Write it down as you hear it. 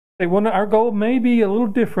Our goal may be a little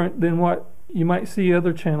different than what you might see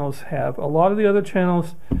other channels have. A lot of the other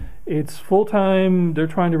channels, it's full-time. They're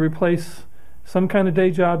trying to replace some kind of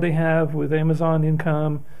day job they have with Amazon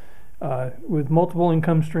income, with multiple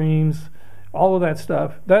income streams, all of that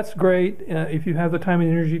stuff. That's great if you have the time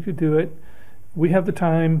and energy to do it. We have the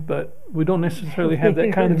time, but we don't necessarily have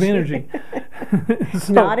that kind of energy.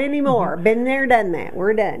 So, not anymore. Been there, done that.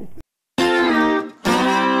 We're done.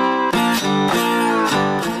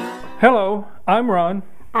 Hello, I'm Ron.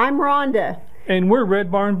 I'm Rhonda. And we're Red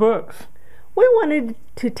Barn Books. We wanted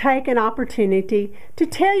to take an opportunity to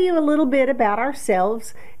tell you a little bit about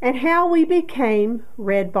ourselves and how we became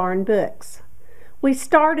Red Barn Books. We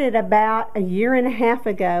started about a year and a half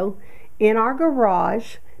ago in our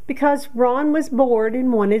garage because Ron was bored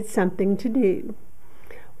and wanted something to do.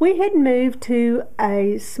 We had moved to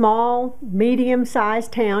a small,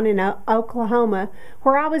 medium-sized town in Oklahoma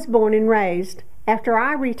where I was born and raised after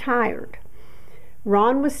I retired.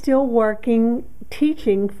 Ron was still working,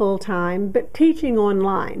 teaching full-time, but teaching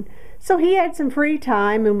online. So he had some free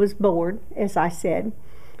time and was bored, as I said.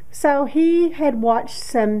 So he had watched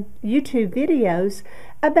some YouTube videos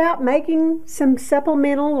about making some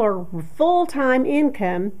supplemental or full-time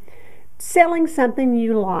income selling something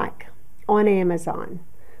you like on Amazon.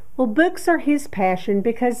 Well, books are his passion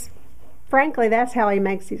because, frankly, that's how he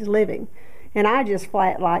makes his living. And I just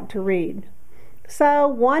flat like to read. So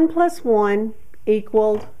 1 + 1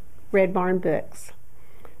 equaled Red Barn Books.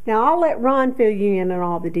 Now I'll let Ron fill you in on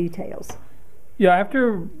all the details. Yeah,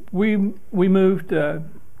 after we moved to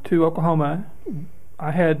Oklahoma,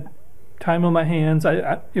 I had time on my hands.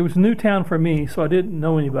 It was a new town for me, so I didn't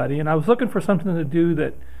know anybody, and I was looking for something to do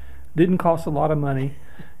that didn't cost a lot of money,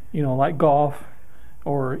 like golf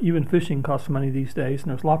or even fishing costs money these days,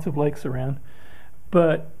 and there's lots of lakes around.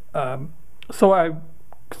 But so I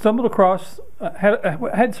stumbled across, I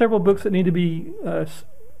had several books that need to be,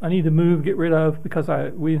 I need to move, get rid of, because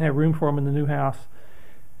we didn't have room for them in the new house.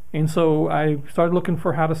 And so I started looking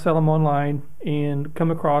for how to sell them online and come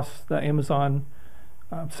across the Amazon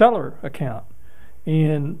seller account.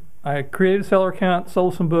 And I created a seller account,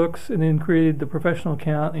 sold some books, and then created the professional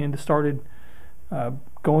account and started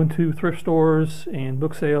going to thrift stores and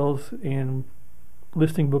book sales and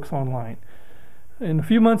listing books online. And a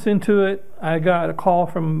few months into it, I got a call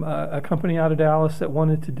from a company out of Dallas that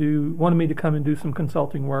wanted me to come and do some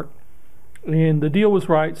consulting work. And the deal was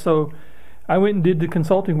right, so I went and did the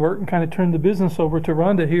consulting work and kind of turned the business over to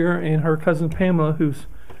Rhonda here and her cousin Pamela, who's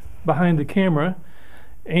behind the camera.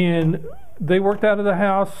 And they worked out of the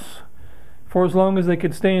house for as long as they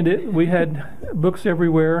could stand it. We had books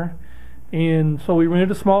everywhere. And so we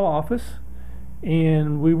rented a small office,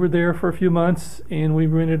 and we were there for a few months, and we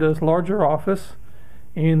rented a larger office.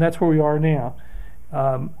 And that's where we are now.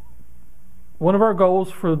 One of our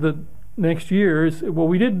goals for the next year is,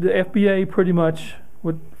 we did the FBA pretty much.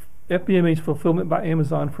 What FBA means Fulfillment by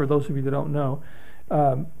Amazon, for those of you that don't know,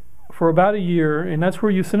 for about a year. And that's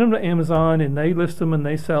where you send them to Amazon, and they list them, and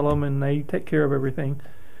they sell them, and they take care of everything.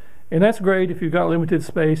 And that's great if you've got limited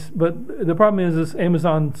space. But the problem is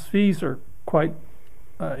Amazon's fees are quite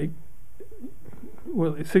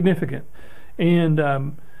significant.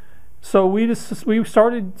 And so we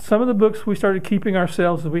started, some of the books we started keeping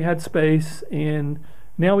ourselves as we had space, and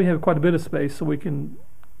now we have quite a bit of space, so we can,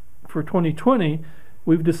 for 2020,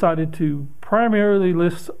 we've decided to primarily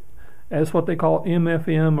list as what they call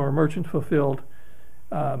MFM, or merchant fulfilled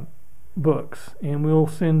books, and we'll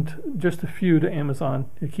send just a few to Amazon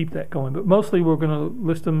to keep that going, but mostly we're going to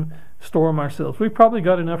list them, store them ourselves. We've probably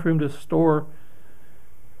got enough room to store,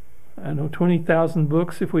 20,000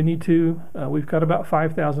 books if we need to. We've got about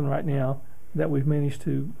 5,000 right now that we've managed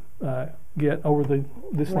to get over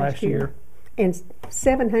this last year. And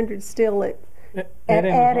 700 still at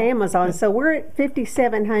Amazon. So we're at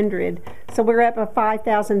 5,700. So we're up to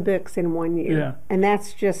 5,000 books in 1 year. Yeah. And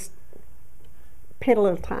that's just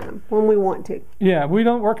piddle time when we want to. Yeah, we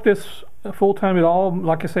don't work this full time at all.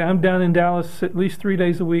 Like I say, I'm down in Dallas at least 3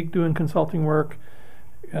 days a week doing consulting work.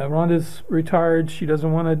 Rhonda's retired. She doesn't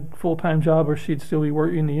want a full-time job, or she'd still be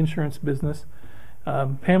working in the insurance business.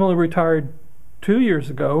 Pamela retired 2 years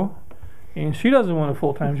ago, and she doesn't want a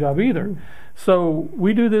full-time job either. So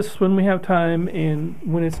we do this when we have time and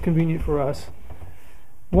when it's convenient for us.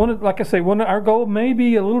 Our goal may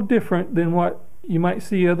be a little different than what you might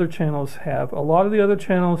see other channels have. A lot of the other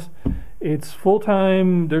channels, it's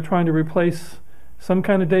full-time. They're trying to replace some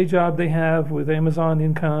kind of day job they have with Amazon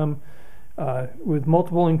income, with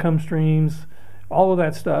multiple income streams, all of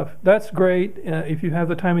that stuff. That's great if you have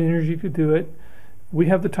the time and energy to do it. we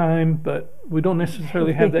have the time, but we don't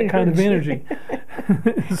necessarily have that kind of energy.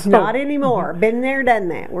 Not anymore. Been there, done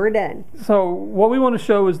that. We're done. So what we want to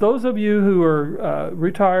show is those of you who are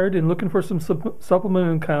retired and looking for some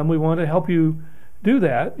supplemental income, we want to help you do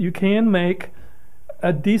that. You can make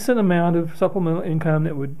a decent amount of supplemental income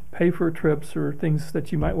that would pay for trips or things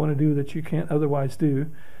that you might want to do that you can't otherwise do.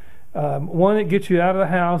 One, it gets you out of the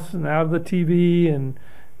house and out of the TV and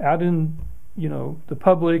out in, the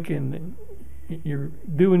public, and you're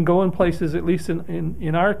going places. At least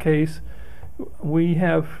in our case, we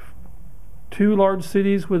have 2 large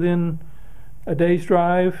cities within a day's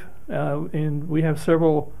drive, and we have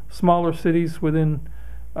several smaller cities within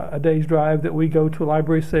a day's drive that we go to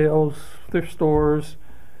library sales, thrift stores,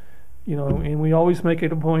 and we always make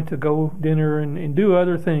it a point to go dinner and do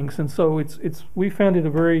other things. And so we found it a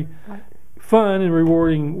very fun and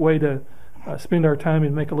rewarding way to spend our time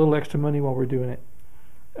and make a little extra money while we're doing it.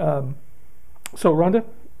 So Rhonda,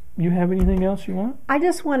 you have anything else you want? I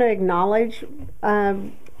just want to acknowledge,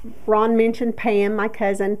 Ron mentioned Pam, my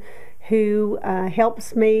cousin, who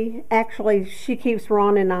helps me. Actually, she keeps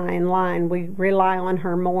Ron and I in line. We rely on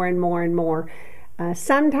her more and more and more.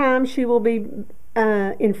 Sometimes she will be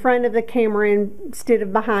in front of the camera instead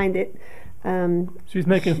of behind it. She's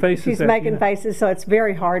making faces. She's making faces, so it's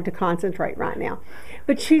very hard to concentrate right now.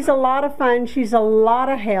 But she's a lot of fun. She's a lot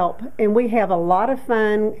of help, and we have a lot of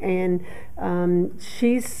fun. And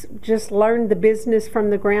she's just learned the business from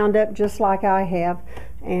the ground up, just like I have.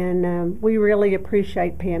 And we really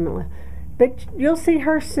appreciate Pamela. But you'll see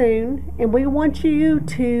her soon, and we want you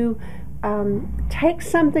to take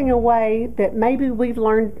something away that maybe we've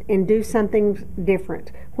learned and do something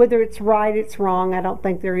different. Whether it's right, it's wrong, I don't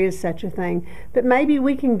think there is such a thing. But maybe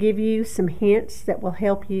we can give you some hints that will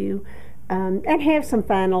help you and have some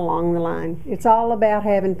fun along the line. It's all about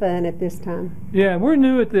having fun at this time. Yeah, we're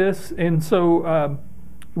new at this, and so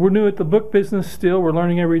we're new at the book business still. We're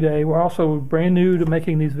learning every day. We're also brand new to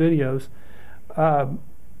making these videos.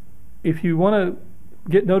 If you want to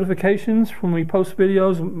get notifications when we post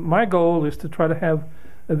videos, my goal is to try to have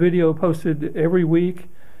a video posted every week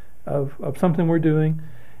of something we're doing.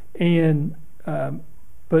 And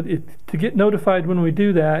but to get notified when we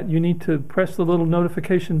do that, you need to press the little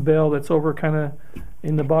notification bell that's over kind of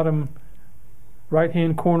in the bottom right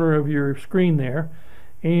hand corner of your screen there.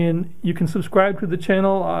 And you can subscribe to the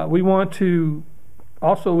channel. We want to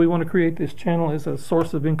create this channel as a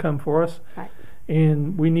source of income for us. Right.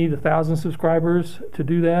 And we need 1,000 subscribers to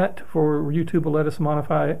do that for YouTube will let us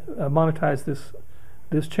monetize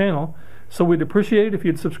this channel. So we'd appreciate it if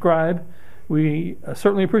you'd subscribe. We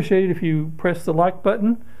certainly appreciate it if you press the like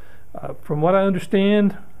button. From what I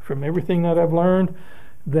understand, from everything that I've learned,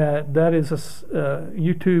 that is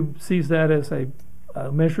YouTube sees that as a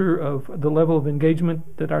measure of the level of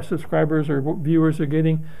engagement that our subscribers or viewers are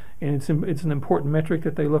getting, and it's an important metric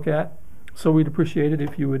that they look at. So we'd appreciate it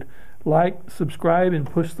if you would like, subscribe, and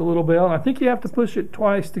push the little bell. And I think you have to push it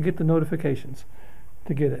twice to get the notifications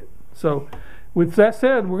to get it. So with that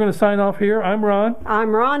said, we're going to sign off here. I'm Ron. I'm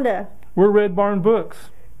Rhonda. We're Red Barn Books.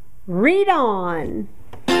 Read on.